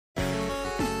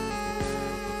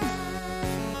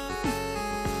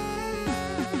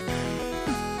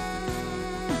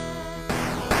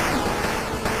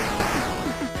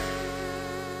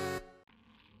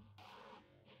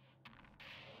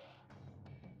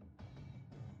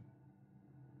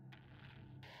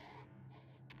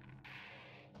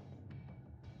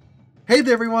Hey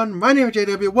there everyone, my name is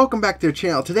JW, welcome back to the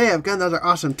channel. Today I've got another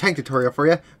awesome tank tutorial for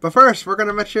you. But first, we're going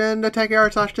to mention the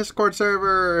TankYard/Discord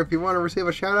server. If you want to receive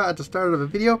a shout out at the start of a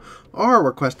video, or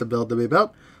request a build to be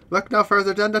built, look no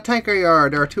further than the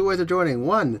TankYard. There are two ways of joining.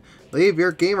 1. Leave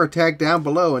your gamer tag down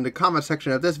below in the comment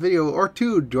section of this video, or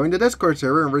 2. Join the Discord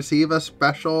server and receive a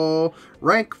special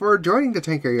rank for joining the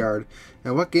TankYard.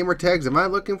 And what gamer tags am I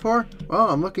looking for? Well,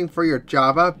 I'm looking for your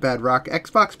Java, Bedrock,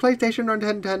 Xbox, PlayStation, or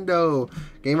Nintendo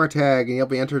gamer tag, and you'll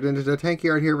be entered into the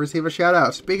TankYard here to receive a shout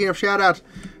out. Speaking of shout outs,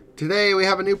 today we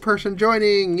have a new person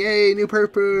joining. Yay, new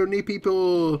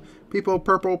people,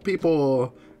 purple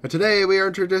people. And today we are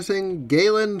introducing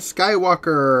Galen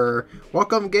Skywalker.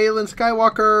 Welcome Galen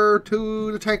Skywalker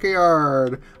to the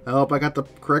TankYard. I hope I got the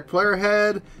correct player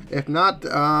head. If not,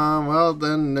 well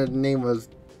then the name was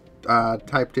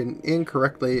typed in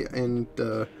incorrectly in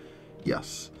the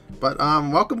yes. But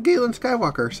welcome Galen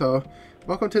Skywalker. So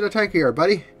welcome to the TankYard,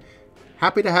 buddy.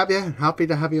 Happy to have you. Happy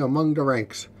to have you among the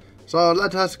ranks. So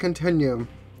let us continue.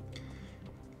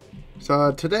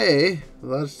 So today,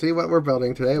 let's see what we're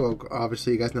building today. Well,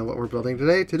 obviously you guys know what we're building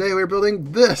today. Today we're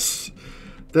building this,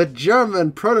 the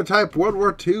German prototype World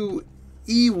War II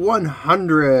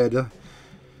E100.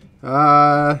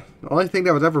 The only thing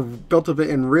that was ever built of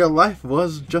it in real life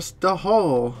was just the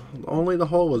hull. Only the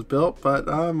hull was built, but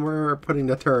we're putting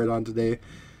the turret on today.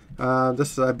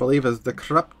 This, I believe, is the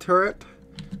Krupp turret.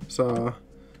 So,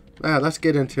 yeah, let's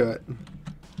get into it.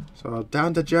 So,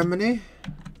 down to Germany.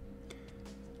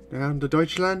 Down to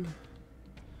Deutschland.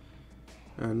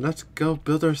 And let's go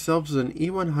build ourselves an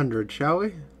E100, shall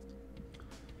we?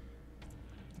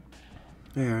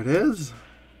 There it is.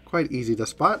 Quite easy to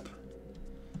spot.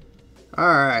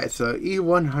 Alright, so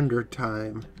E100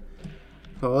 time.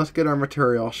 So let's get our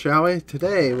material, shall we?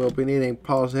 Today we'll be needing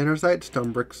polished andesite,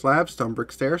 stone brick slabs, stone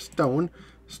brick stairs, stone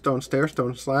stairs,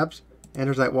 stone slabs,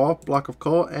 andesite wall, block of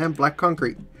coal, and black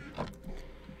concrete.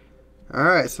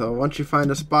 Alright, so once you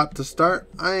find a spot to start,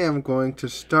 I am going to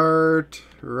start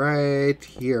right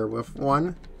here with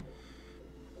 1,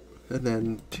 and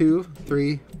then 2,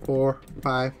 3, 4,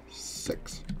 5,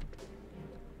 6.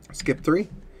 Skip 3.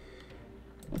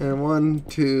 And 1,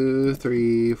 2,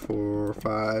 3, 4,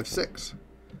 5, 6.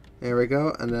 There we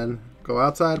go. And then go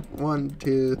outside. 1,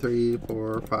 2, 3,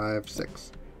 4, 5,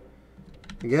 6.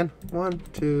 Again. 1,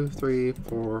 2, 3,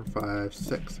 4, 5,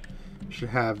 6. Should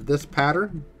have this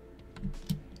pattern.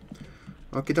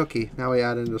 Okie dokie. Now we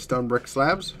add in the stone brick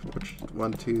slabs, which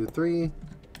 1, 2, 3,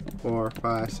 4,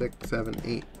 5, 6, 7,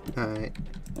 8,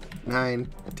 9,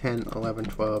 10, 11,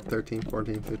 12, 13,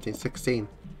 14, 15, 16.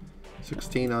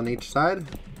 16 on each side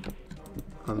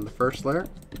on the first layer.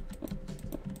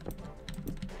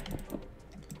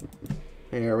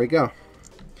 There we go.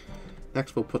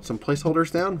 Next we'll put some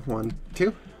placeholders down. 1,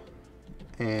 2,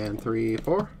 and 3,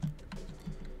 4.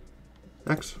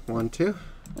 Next 1, 2,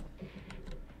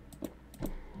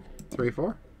 3,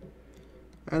 4,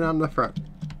 and on the front.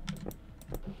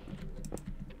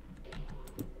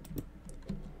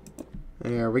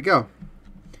 There we go.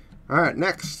 Alright,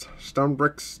 next, stone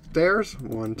brick stairs.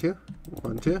 1, 2,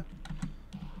 1, 2.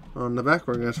 On the back,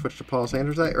 we're going to switch to polished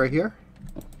andesite right here.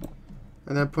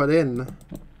 And then put in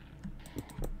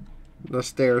the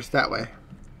stairs that way.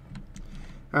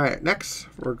 Alright, next,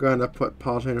 we're going to put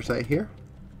polished andesite here.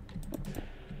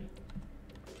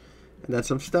 And then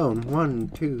some stone. 1,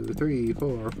 2, 3,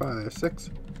 4, 5, 6.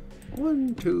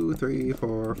 1, 2, 3,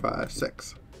 4, 5,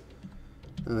 6.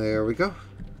 And there we go.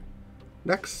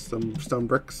 Next, some stone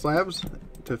brick slabs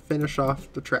to finish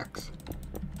off the tracks.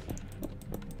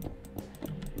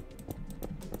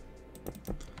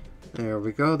 There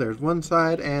we go. There's one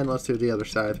side, and let's do the other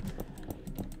side.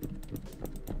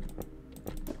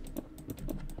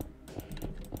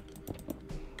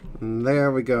 And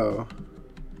there we go.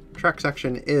 Track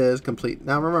section is complete.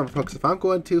 Now remember, folks, if I'm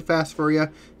going too fast for you,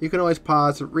 you can always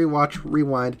pause, rewatch,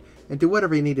 rewind, and do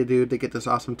whatever you need to do to get this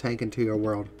awesome tank into your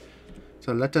world.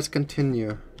 So let us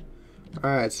continue.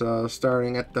 Alright, so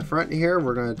starting at the front here,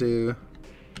 we're going to do...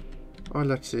 Oh,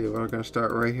 let's see. We're going to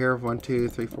start right here. 1, 2,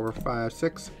 3, 4, 5,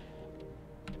 6.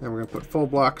 And we're going to put full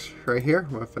blocks right here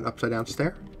with an upside down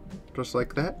stair. Just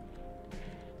like that.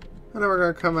 And then we're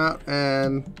going to come out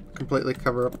and completely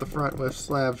cover up the front with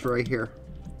slabs right here.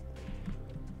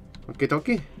 Okie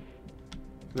dokie.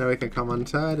 Now we can come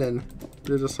inside and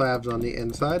do the slabs on the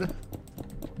inside.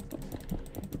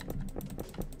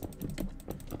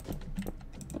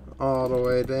 All the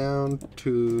way down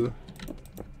to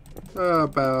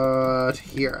about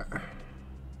here.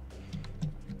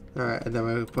 Alright, and then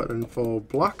we put in full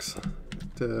blocks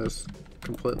to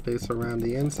completely surround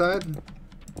the inside.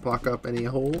 Block up any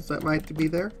holes that might be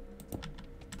there.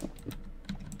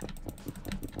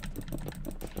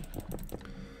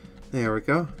 There we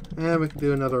go. And we can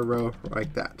do another row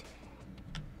like that.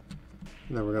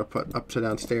 And then we're going to put upside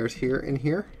down stairs here and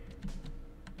here.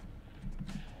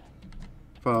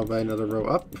 Followed by another row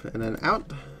up and then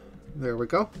out. There we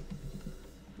go.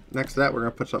 Next to that, we're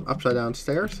going to put some upside down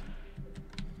stairs.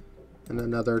 And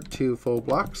another 2 full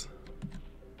blocks.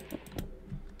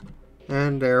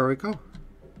 And there we go.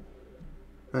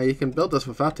 Now you can build this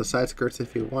without the side skirts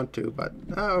if you want to, but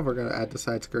we're going to add the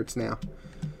side skirts now.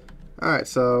 Alright,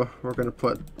 so we're going to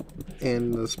put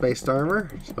in the spaced armor.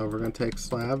 So we're going to take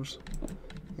slabs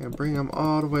and bring them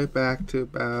all the way back to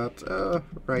about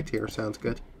right here. Sounds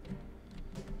good.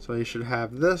 So you should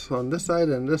have this on this side,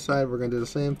 and this side we're going to do the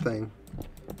same thing.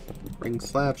 Bring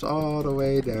slabs all the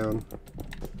way down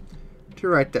to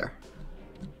right there.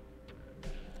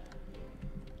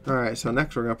 Alright, so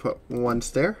next we're going to put 1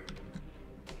 stair.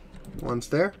 1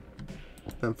 stair.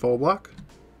 Then full block.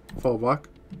 Full block.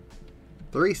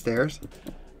 3 stairs.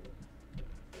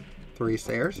 3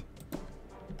 stairs.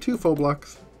 2 full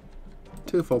blocks.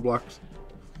 2 full blocks.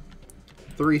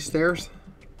 3 stairs.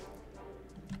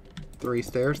 3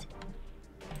 stairs.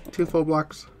 2 full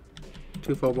blocks.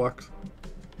 2 full blocks.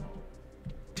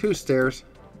 2 stairs.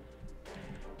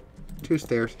 2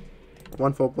 stairs.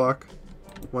 1 full block.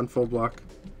 1 full block.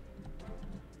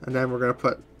 And then we're going to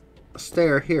put a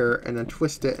stair here and then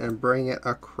twist it and bring it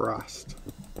across.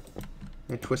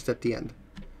 And twist at the end.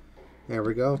 There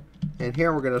we go. And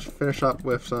here we're going to finish up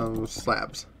with some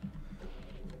slabs.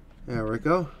 There we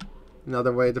go.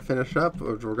 Another way to finish up,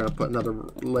 we're going to put another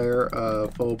layer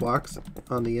of full blocks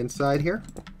on the inside here.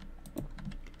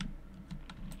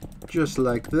 Just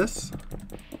like this.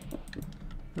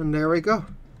 And there we go.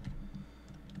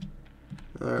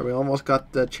 Alright, we almost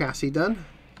got the chassis done.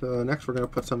 So next we're going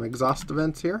to put some exhaust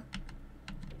vents here.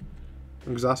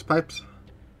 Exhaust pipes.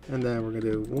 And then we're going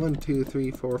to do 1, 2,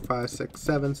 3, 4, 5, 6,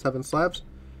 7 slabs.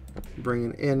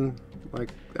 Bring it in,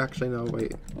 like, actually no,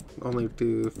 wait, only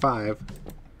do 5.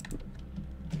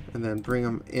 And then bring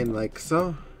them in like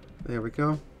so. There we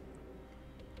go.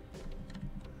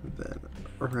 And then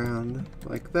around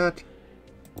like that.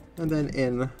 And then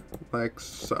in like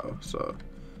so.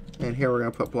 And here we're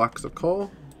going to put blocks of coal.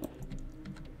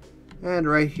 And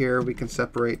right here we can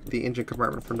separate the engine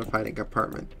compartment from the fighting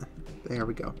compartment. There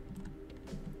we go.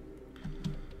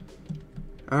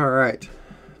 Alright,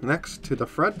 next to the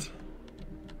front.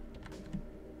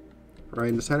 Right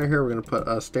in the center here we're going to put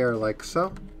a stair like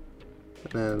so.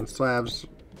 And then slabs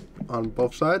on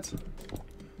both sides.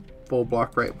 Full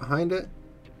block right behind it.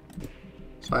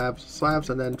 Slabs,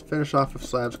 and then finish off with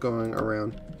slabs going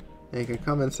around. And you can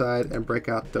come inside and break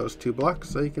out those 2 blocks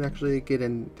so you can actually get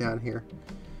in down here.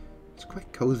 It's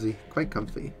quite cozy, quite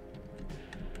comfy.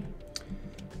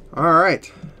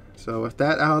 Alright, so with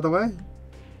that out of the way,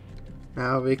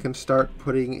 now we can start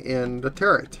putting in the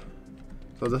turret.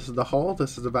 So this is the hull.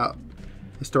 This is about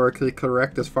historically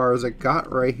correct as far as it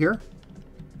got right here.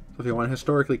 So if you want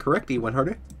historically correct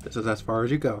E100, this is as far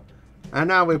as you go. And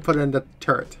now we put in the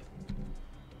turret.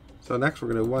 So next we're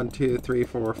going to do 1, 2, 3,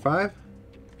 4, 5.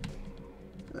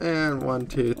 And 1,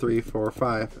 2, 3, 4,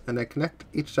 5. And then connect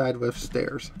each side with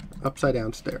stairs. Upside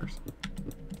down stairs.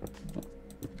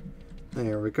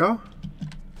 There we go.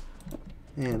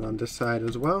 And on this side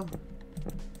as well.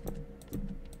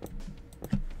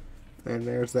 And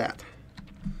there's that.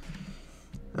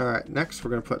 Alright, next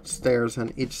we're going to put stairs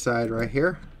on each side right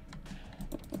here.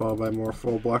 Followed by more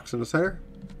full blocks in the center.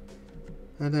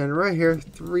 And then right here,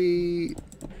 three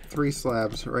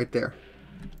slabs right there.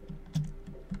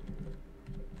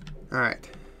 Alright.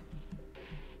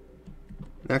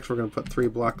 Next we're going to put 3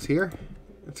 blocks here.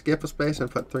 And skip a space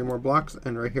and put 3 more blocks.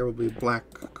 And right here will be black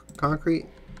concrete.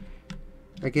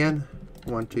 Again,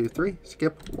 1, 2, 3.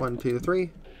 Skip, 1, 2, 3.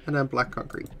 And then black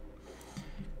concrete.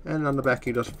 And on the back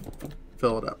you just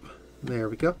fill it up. There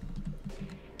we go.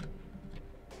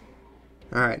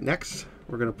 Alright, next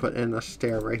we're going to put in a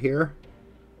stair right here.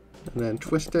 And then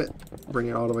twist it. Bring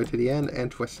it all the way to the end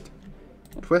and twist.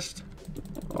 Twist.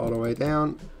 All the way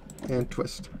down. And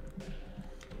twist.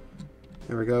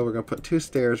 There we go. We're going to put 2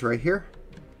 stairs right here.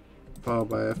 Followed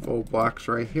by full blocks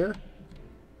right here.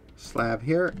 Slab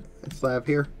here. And slab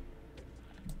here.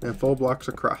 And full blocks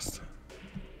across.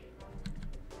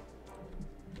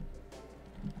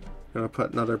 Going to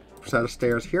put another set of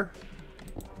stairs here.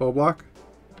 Full block.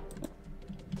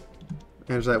 And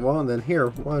there's that wall. And then here.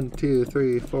 1, 2,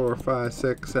 3, 4, 5,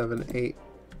 6, 7, 8.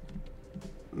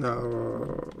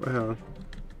 No. Hang on.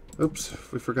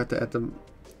 Oops. We forgot to add the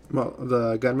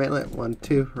gun mantlet. 1,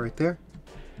 2. Right there.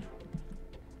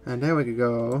 And then we could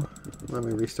go. Let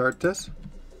me restart this.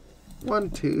 1,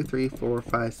 2, 3, 4,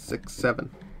 5, 6,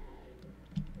 7.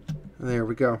 And there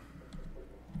we go.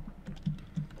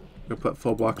 Gonna put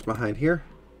full blocks behind here.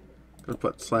 Gonna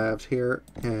put slabs here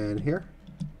and here.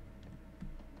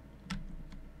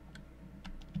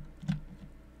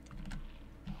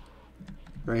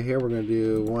 Right here we're gonna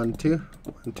do 1, 2,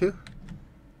 1, 2,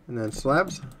 and then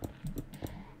slabs,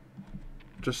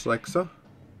 just like so.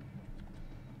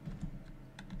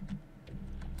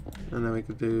 And then we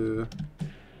could do,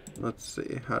 let's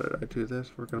see, how did I do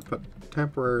this? We're gonna put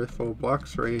temporary full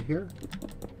blocks right here.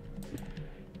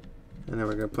 And then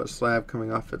we're going to put slab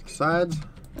coming off at the sides,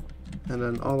 and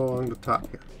then all along the top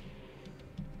here.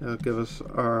 That'll give us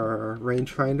our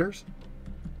range finders.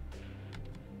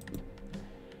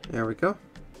 There we go.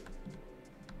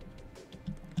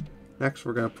 Next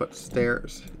we're going to put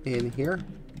stairs in here.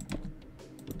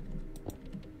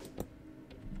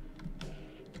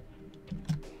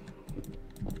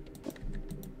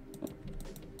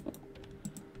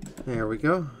 There we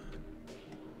go.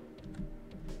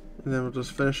 And then we'll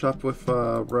just finish up with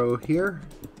a row here.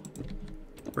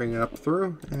 Bring it up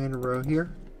through, and a row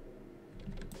here.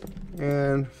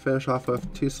 And finish off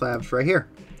with 2 slabs right here.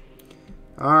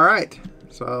 Alright,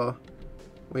 so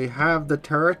we have the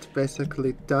turret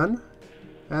basically done,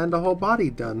 and the whole body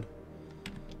done.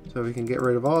 So we can get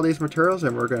rid of all these materials,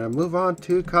 and we're going to move on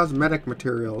to cosmetic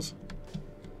materials.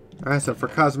 Alright, so for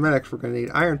cosmetics, we're going to need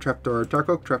iron trapdoor, dark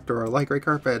oak trapdoor, light gray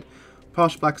carpet,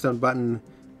 polished blackstone button,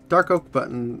 dark oak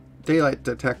button, daylight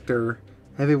detector,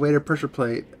 heavy weighted pressure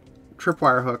plate,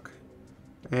 tripwire hook,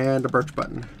 and a birch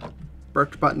button.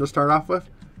 Birch button to start off with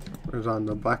is on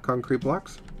the black concrete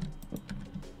blocks.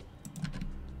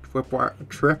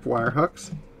 Tripwire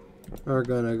hooks are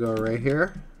gonna go right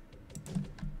here.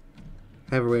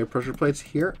 Heavy weighted pressure plates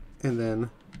here, and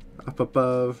then up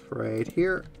above right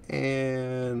here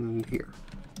and here.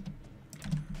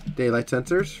 Daylight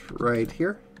sensors right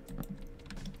here.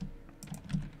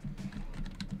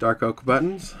 Dark oak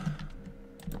buttons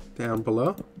down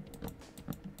below.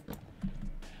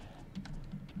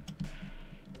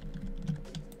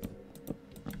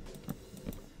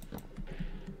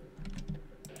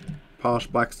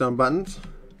 Polished blackstone buttons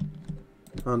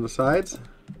on the sides.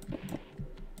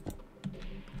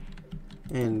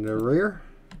 In the rear.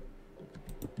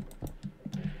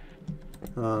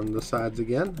 On the sides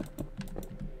again.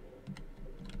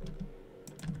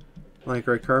 Light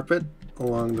gray carpet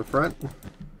along the front.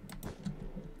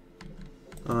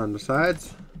 On the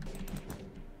sides,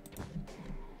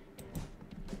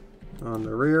 on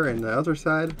the rear and the other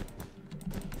side,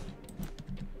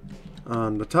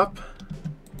 on the top,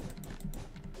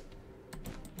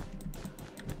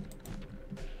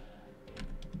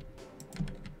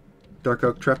 dark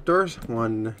oak trapdoors,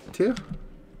 1, 2,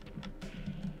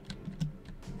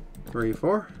 3,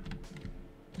 4.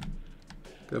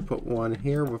 Gonna put one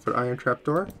here with an iron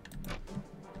trapdoor.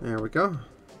 There we go.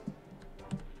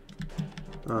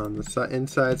 On the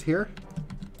insides here.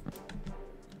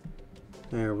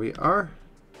 There we are.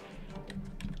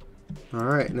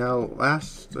 Alright, now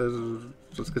last,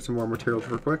 let's get some more materials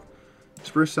real quick.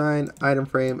 Spruce sign, item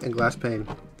frame, and glass pane.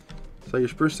 So your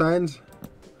spruce signs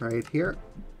right here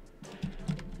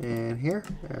and here,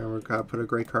 and we're gonna put a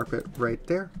gray carpet right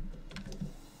there.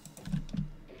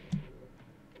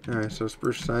 Alright, so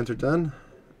spruce signs are done.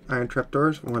 Iron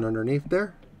trapdoors, one underneath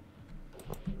there.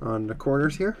 On the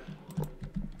corners here.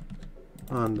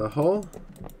 On the hole.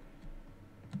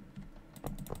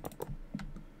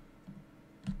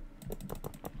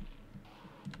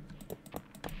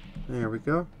 There we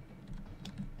go.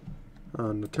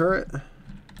 On the turret.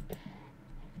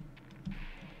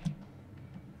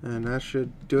 And that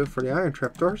should do it for the iron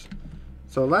trapdoors.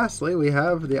 So lastly, we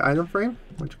have the item frame,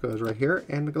 which goes right here,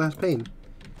 and the glass pane.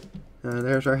 And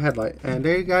there's our headlight. And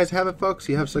there you guys have it, folks.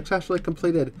 You have successfully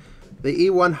completed the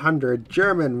E100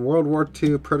 German World War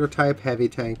II prototype heavy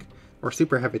tank, or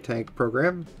super heavy tank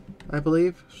program, I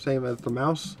believe. Same as the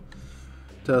mouse.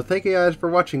 So thank you guys for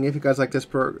watching. If you guys like this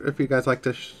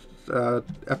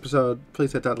episode,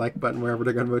 please hit that like button wherever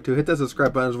they're going to move to. Hit that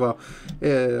subscribe button as well.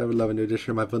 I would love a new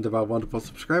addition of my wonderful, wonderful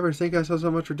subscribers. Thank you guys so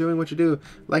much for doing what you do.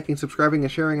 Liking, subscribing,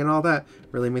 and sharing and all that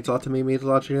really means a lot to me, means a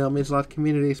lot to you, means a lot to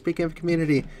community. Speaking of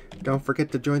community, don't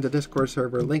forget to join the Discord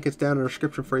server. Link is down in the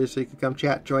description for you so you can come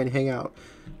chat, join, hang out.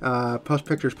 Post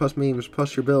pictures, post memes,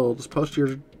 post your builds, post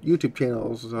your YouTube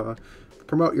channels.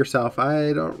 Promote yourself.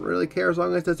 I don't really care as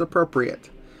long as it's appropriate.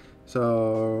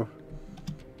 So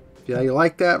if you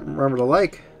like that, remember to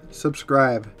like,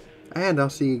 subscribe, and I'll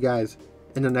see you guys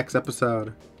in the next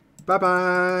episode.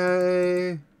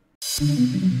 Bye-bye!